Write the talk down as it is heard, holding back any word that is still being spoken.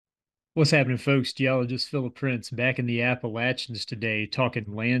What's happening, folks? Geologist Philip Prince back in the Appalachians today, talking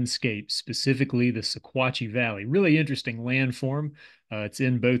landscape, specifically the Sequatchie Valley. Really interesting landform. It's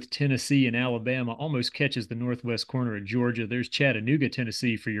in both Tennessee and Alabama, almost catches the northwest corner of Georgia. There's Chattanooga,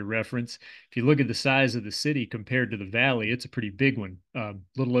 Tennessee, for your reference. If you look at the size of the city compared to the valley, it's a pretty big one, a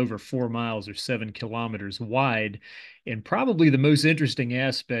little over 4 miles or 7 kilometers wide. And probably the most interesting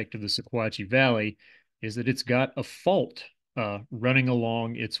aspect of the Sequatchie Valley is that it's got a fault running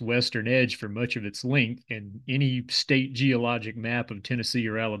along its western edge for much of its length. And any state geologic map of Tennessee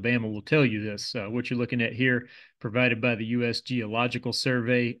or Alabama will tell you this. What you're looking at here, provided by the U.S. Geological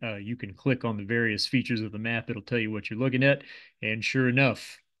Survey, you can click on the various features of the map. It'll tell you what you're looking at. And sure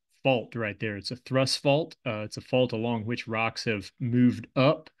enough, fault right there. It's a thrust fault. It's a fault along which rocks have moved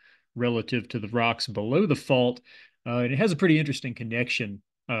up relative to the rocks below the fault. And it has a pretty interesting connection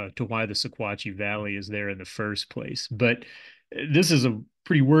to why the Sequatchie Valley is there in the first place. But this is a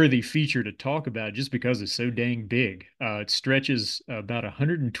pretty worthy feature to talk about just because it's so dang big. It stretches about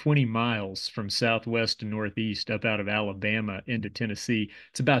 120 miles from southwest to northeast up out of Alabama into Tennessee.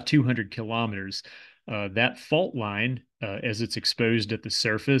 It's about 200 kilometers. That fault line, as it's exposed at the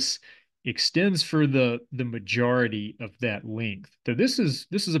surface, extends for the majority of that length. So this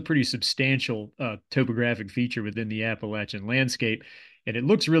is a pretty substantial topographic feature within the Appalachian landscape. And it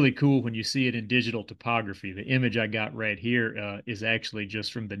looks really cool when you see it in digital topography. The image I got right here is actually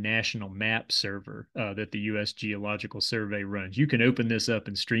just from the National Map server that the U.S. Geological Survey runs. You can open this up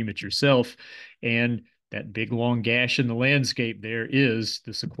and stream it yourself. And that big long gash in the landscape there is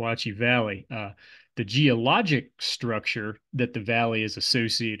the Sequatchie Valley. The geologic structure that the valley is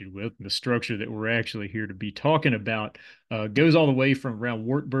associated with, the structure that we're actually here to be talking about, goes all the way from around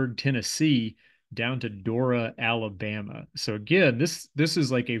Wartburg, Tennessee, down to Dora, Alabama. So again, this is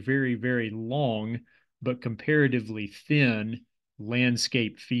like a very, very long but comparatively thin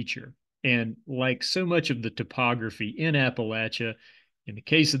landscape feature. And like so much of the topography in Appalachia, in the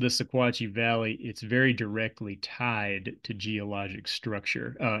case of the Sequatchie Valley, it's very directly tied to geologic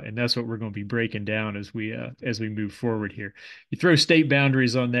structure, and that's what we're going to be breaking down as we move forward here. You throw state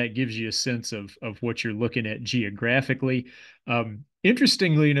boundaries on that, gives you a sense of what you're looking at geographically.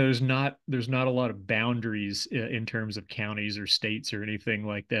 Interestingly, there's not a lot of boundaries in terms of counties or states or anything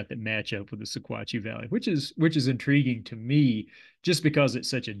like that that match up with the Sequatchie Valley, which is intriguing to me, just because it's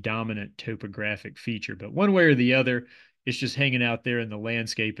such a dominant topographic feature. But one way or the other, it's just hanging out there in the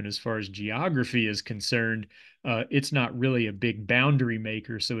landscape. And as far as geography is concerned, it's not really a big boundary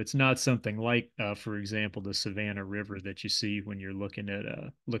maker. So it's not something like, for example, the Savannah River that you see when you're looking at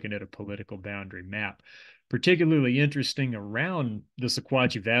a political boundary map. Particularly interesting around the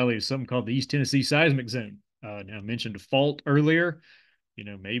Sequatchie Valley is something called the East Tennessee Seismic Zone. Now, I mentioned a fault earlier.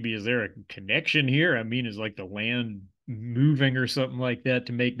 Maybe is there a connection here? I mean, is like the land moving or something like that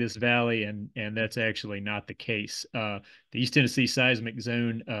to make this valley? And that's actually not the case. The East Tennessee Seismic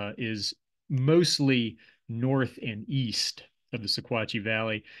Zone is mostly north and east of the Sequatchie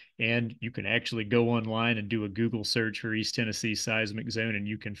Valley. And you can actually go online and do a Google search for East Tennessee Seismic Zone, and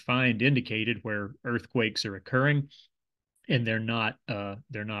you can find indicated where earthquakes are occurring, and they're not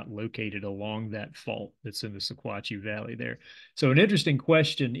located along that fault that's in the Sequatchie Valley there. So an interesting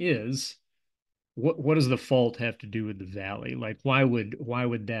question is, what does the fault have to do with the valley? Like, why would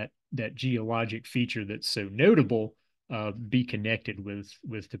that geologic feature that's so notable be connected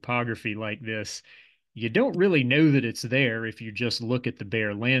with topography like this? You don't really know that it's there if you just look at the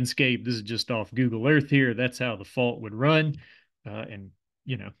bare landscape. This is just off Google Earth here. That's how the fault would run, and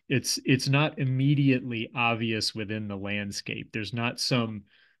it's not immediately obvious within the landscape. There's not some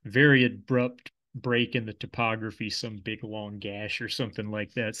very abrupt break in the topography, some big long gash or something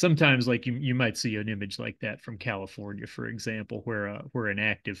like that. Sometimes, like you might see an image like that from California, for example, where an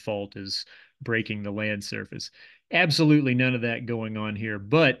active fault is breaking the land surface. Absolutely none of that going on here,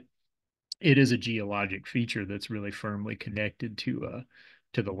 but it is a geologic feature that's really firmly connected to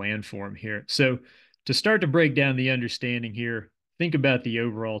the landform here. So to start to break down the understanding here, think about the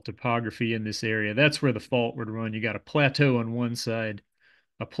overall topography in this area. That's where the fault would run. You got a plateau on one side,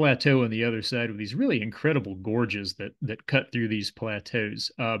 a plateau on the other side, with these really incredible gorges that cut through these plateaus.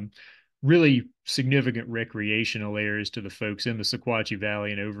 Really significant recreational areas to the folks in the Sequatchie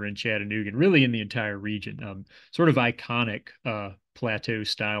Valley and over in Chattanooga, and really in the entire region. Sort of iconic plateau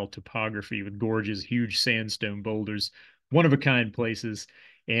style topography with gorges, huge sandstone boulders, one of a kind places.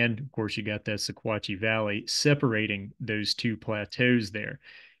 And of course, you got that Sequatchie Valley separating those two plateaus there.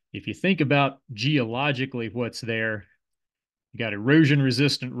 If you think about geologically what's there, you got erosion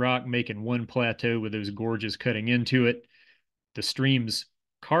resistant rock making one plateau with those gorges cutting into it. The streams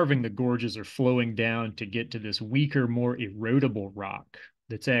carving the gorges are flowing down to get to this weaker, more erodible rock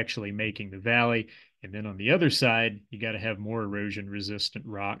that's actually making the valley. And then on the other side, you got to have more erosion resistant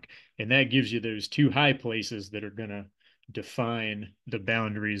rock. And that gives you those two high places that are going to define the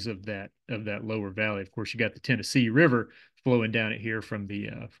boundaries of that lower valley. Of course, you got the Tennessee River flowing down it here from the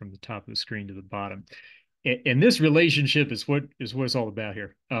top of the screen to the bottom. And this relationship is what it's all about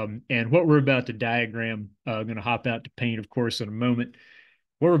here. And what we're about to diagram, I'm going to hop out to paint, of course, in a moment.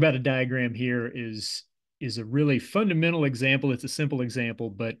 What we're about to diagram here is a really fundamental example. It's a simple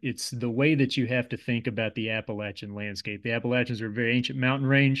example, but it's the way that you have to think about the Appalachian landscape. The Appalachians are a very ancient mountain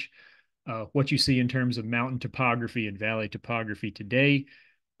range. What you see in terms of mountain topography and valley topography today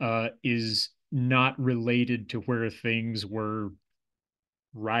is not related to where things were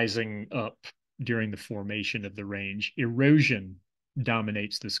rising up during the formation of the range. Erosion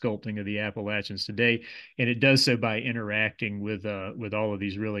dominates the sculpting of the Appalachians today, and it does so by interacting with all of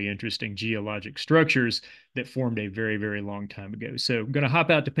these really interesting geologic structures that formed a very, very long time ago. So I'm going to hop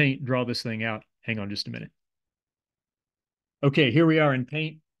out to paint, draw this thing out. Hang on just a minute. Okay, here we are in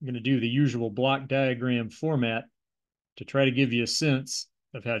paint. I'm going to do the usual block diagram format to try to give you a sense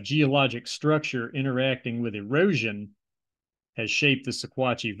of how geologic structure interacting with erosion has shaped the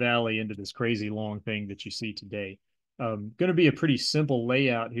Sequatchie Valley into this crazy long thing that you see today. Going to be a pretty simple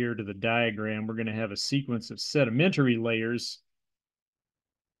layout here to the diagram. We're going to have a sequence of sedimentary layers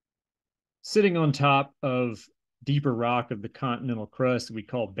sitting on top of deeper rock of the continental crust we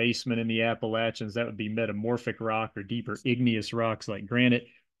call basement in the Appalachians. That would be metamorphic rock or deeper igneous rocks like granite.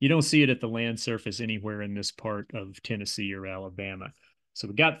 You don't see it at the land surface anywhere in this part of Tennessee or Alabama. So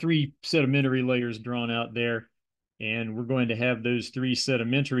we got three sedimentary layers drawn out there, and we're going to have those three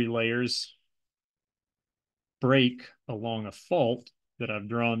sedimentary layers break along a fault that I've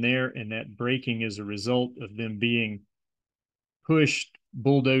drawn there, and that breaking is a result of them being pushed,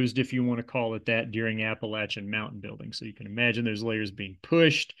 bulldozed, if you want to call it that, during Appalachian mountain building. So you can imagine those layers being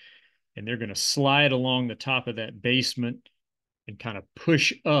pushed, and they're going to slide along the top of that basement and kind of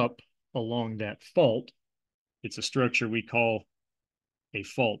push up along that fault. It's a structure we call a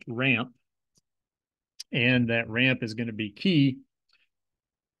fault ramp, and that ramp is going to be key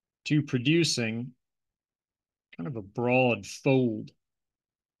to producing kind of a broad fold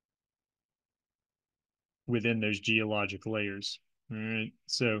within those geologic layers. All right,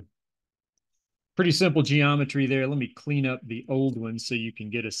 so pretty simple geometry there. Let me clean up the old one so you can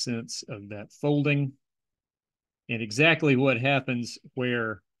get a sense of that folding and exactly what happens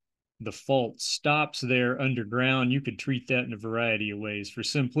where the fault stops there underground. You could treat that in a variety of ways. For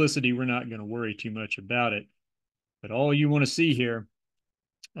simplicity, we're not going to worry too much about it, but all you want to see here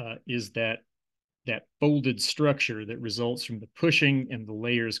is that folded structure that results from the pushing and the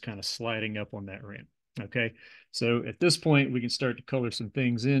layers kind of sliding up on that ramp. Okay, so at this point, we can start to color some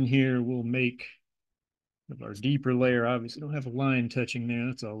things in here. We'll make of our deeper layer. Obviously, don't have a line touching there.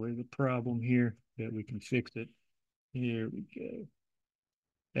 That's always a problem here, but we can fix it. Here we go.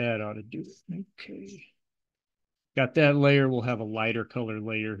 That ought to do it. Okay. Got that layer. We'll have a lighter color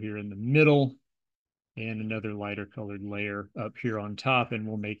layer here in the middle and another lighter colored layer up here on top, and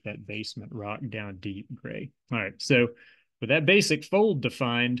we'll make that basement rock down deep gray. All right, so with that basic fold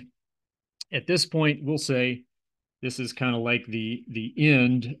defined, at this point, we'll say this is kind of like the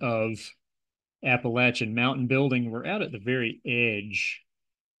end of Appalachian mountain building. We're out at the very edge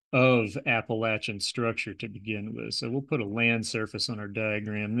of Appalachian structure to begin with. So we'll put a land surface on our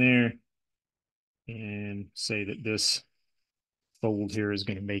diagram there and say that this fold here is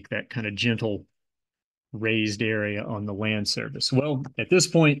going to make that kind of gentle raised area on the land surface. Well, at this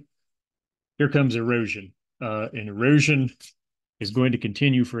point, here comes erosion. And erosion is going to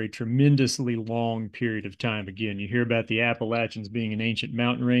continue for a tremendously long period of time. Again, you hear about the Appalachians being an ancient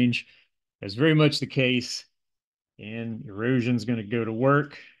mountain range. That's very much the case. And erosion is going to go to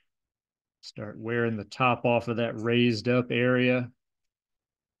work, start wearing the top off of that raised up area,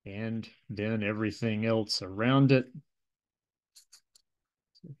 and then everything else around it.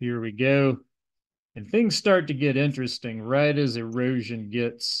 So here we go. And things start to get interesting right as erosion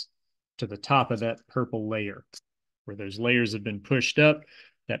gets to the top of that purple layer, where those layers have been pushed up.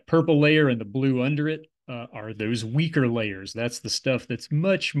 That purple layer and the blue under it are those weaker layers. That's the stuff that's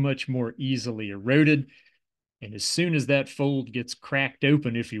much, much more easily eroded. And as soon as that fold gets cracked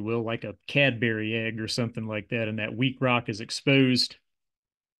open, if you will, like a Cadbury egg or something like that, and that weak rock is exposed,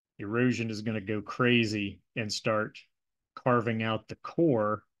 erosion is going to go crazy and start carving out the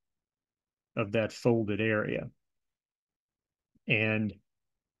core of that folded area. And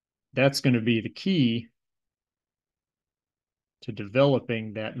that's going to be the key to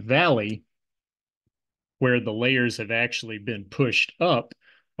developing that valley where the layers have actually been pushed up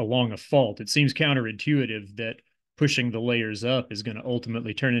along a fault. It seems counterintuitive that pushing the layers up is going to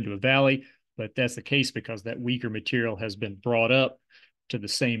ultimately turn into a valley. But that's the case because that weaker material has been brought up to the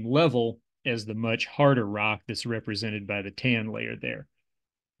same level as the much harder rock that's represented by the tan layer there.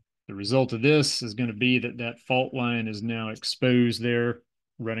 The result of this is going to be that that fault line is now exposed there,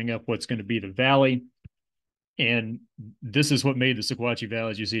 running up what's going to be the valley. And this is what made the Sequatchie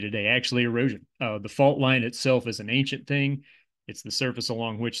Valley as you see today, actually erosion. The fault line itself is an ancient thing. It's the surface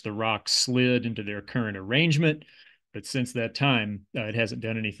along which the rocks slid into their current arrangement. But since that time, it hasn't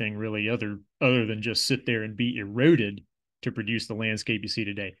done anything really other than just sit there and be eroded to produce the landscape you see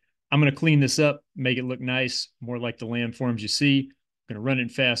today. I'm going to clean this up, make it look nice, more like the landforms you see. I'm going to run it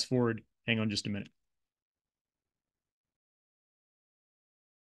and fast forward. Hang on just a minute.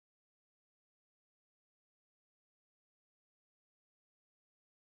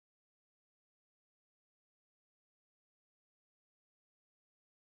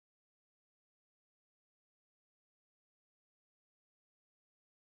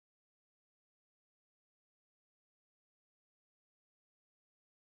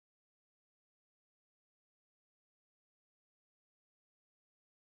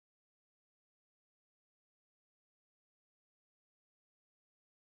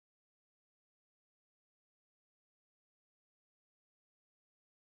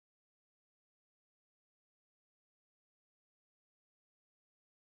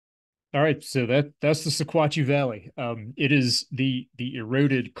 All right, so that's the Sequatchie Valley. It is the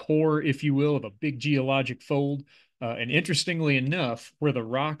eroded core, if you will, of a big geologic fold. And interestingly enough, where the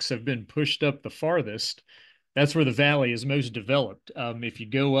rocks have been pushed up the farthest, that's where the valley is most developed. If you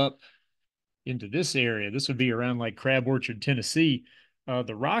go up into this area, this would be around like Crab Orchard, Tennessee.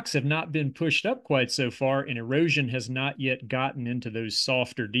 The rocks have not been pushed up quite so far, and erosion has not yet gotten into those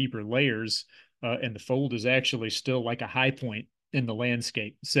softer, deeper layers. And the fold is actually still like a high point in the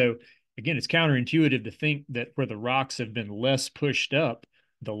landscape. So, again, it's counterintuitive to think that where the rocks have been less pushed up,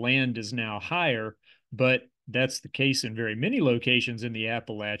 the land is now higher. But that's the case in very many locations in the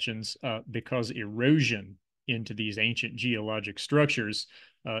Appalachians because erosion into these ancient geologic structures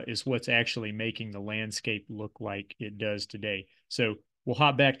is what's actually making the landscape look like it does today. So we'll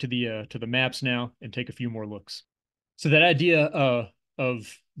hop back to the maps now and take a few more looks. So that idea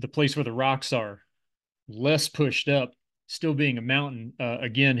of the place where the rocks are less pushed up, still being a mountain,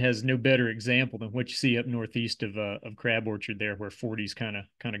 again has no better example than what you see up northeast of Crab Orchard there, where 40's kind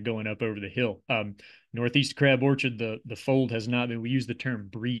of going up over the hill. Northeast of Crab Orchard, the fold has not been. We use the term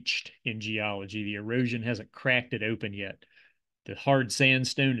breached in geology. The erosion hasn't cracked it open yet. The hard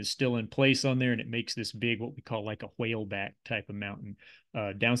sandstone is still in place on there, and it makes this big, what we call like a whaleback type of mountain.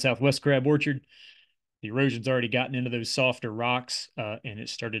 Down southwest Crab Orchard, the erosion's already gotten into those softer rocks, and it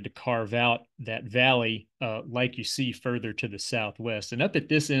started to carve out that valley, like you see further to the southwest. And up at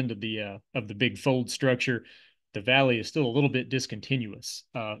this end of the big fold structure, the valley is still a little bit discontinuous.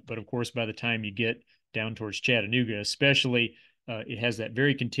 But of course, by the time you get down towards Chattanooga, especially, it has that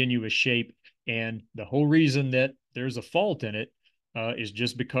very continuous shape. And the whole reason that there's a fault in it is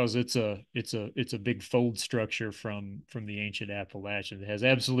just because it's a big fold structure from the ancient Appalachians. It has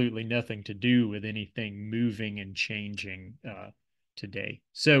absolutely nothing to do with anything moving and changing today.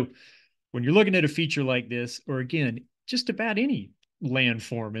 So when you're looking at a feature like this, or again, just about any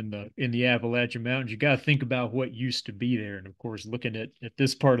landform in the Appalachian Mountains, you got to think about what used to be there. And of course, looking at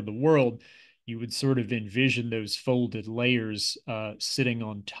this part of the world, you would sort of envision those folded layers sitting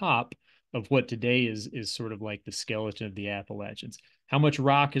on top of what today is sort of like the skeleton of the Appalachians. How much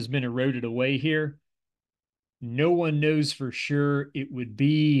rock has been eroded away here? No one knows for sure. It would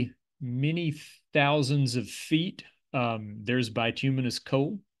be many thousands of feet. There's bituminous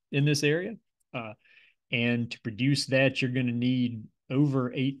coal in this area. And to produce that, you're going to need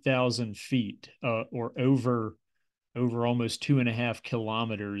over 8,000 feet or over almost 2.5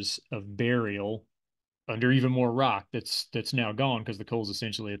 kilometers of burial under even more rock that's now gone because the coal's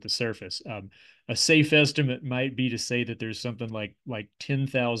essentially at the surface. A safe estimate might be to say that there's something like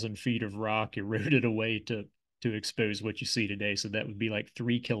 10,000 feet of rock eroded away to expose what you see today. So that would be like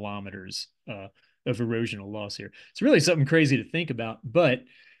 3 kilometers of erosional loss here. It's really something crazy to think about, but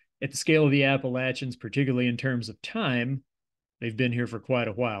at the scale of the Appalachians, particularly in terms of time, they've been here for quite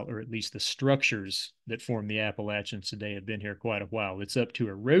a while, or at least the structures that form the Appalachians today have been here quite a while. It's up to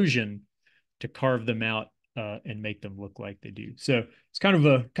erosion to carve them out and make them look like they do. So it's kind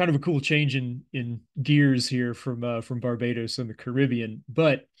of a cool change in gears here from Barbados and the Caribbean,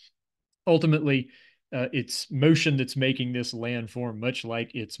 but ultimately it's motion that's making this landform, much like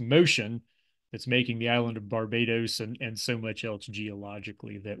it's motion that's making the island of Barbados and so much else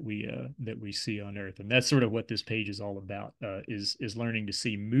geologically that we see on Earth. And that's sort of what this page is all about, is learning to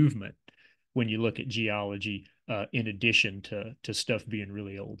see movement when you look at geology, in addition to stuff being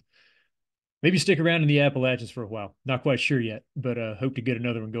really old. Maybe stick around in the Appalachians for a while. Not quite sure yet, but hope to get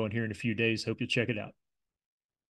another one going here in a few days. Hope you'll check it out.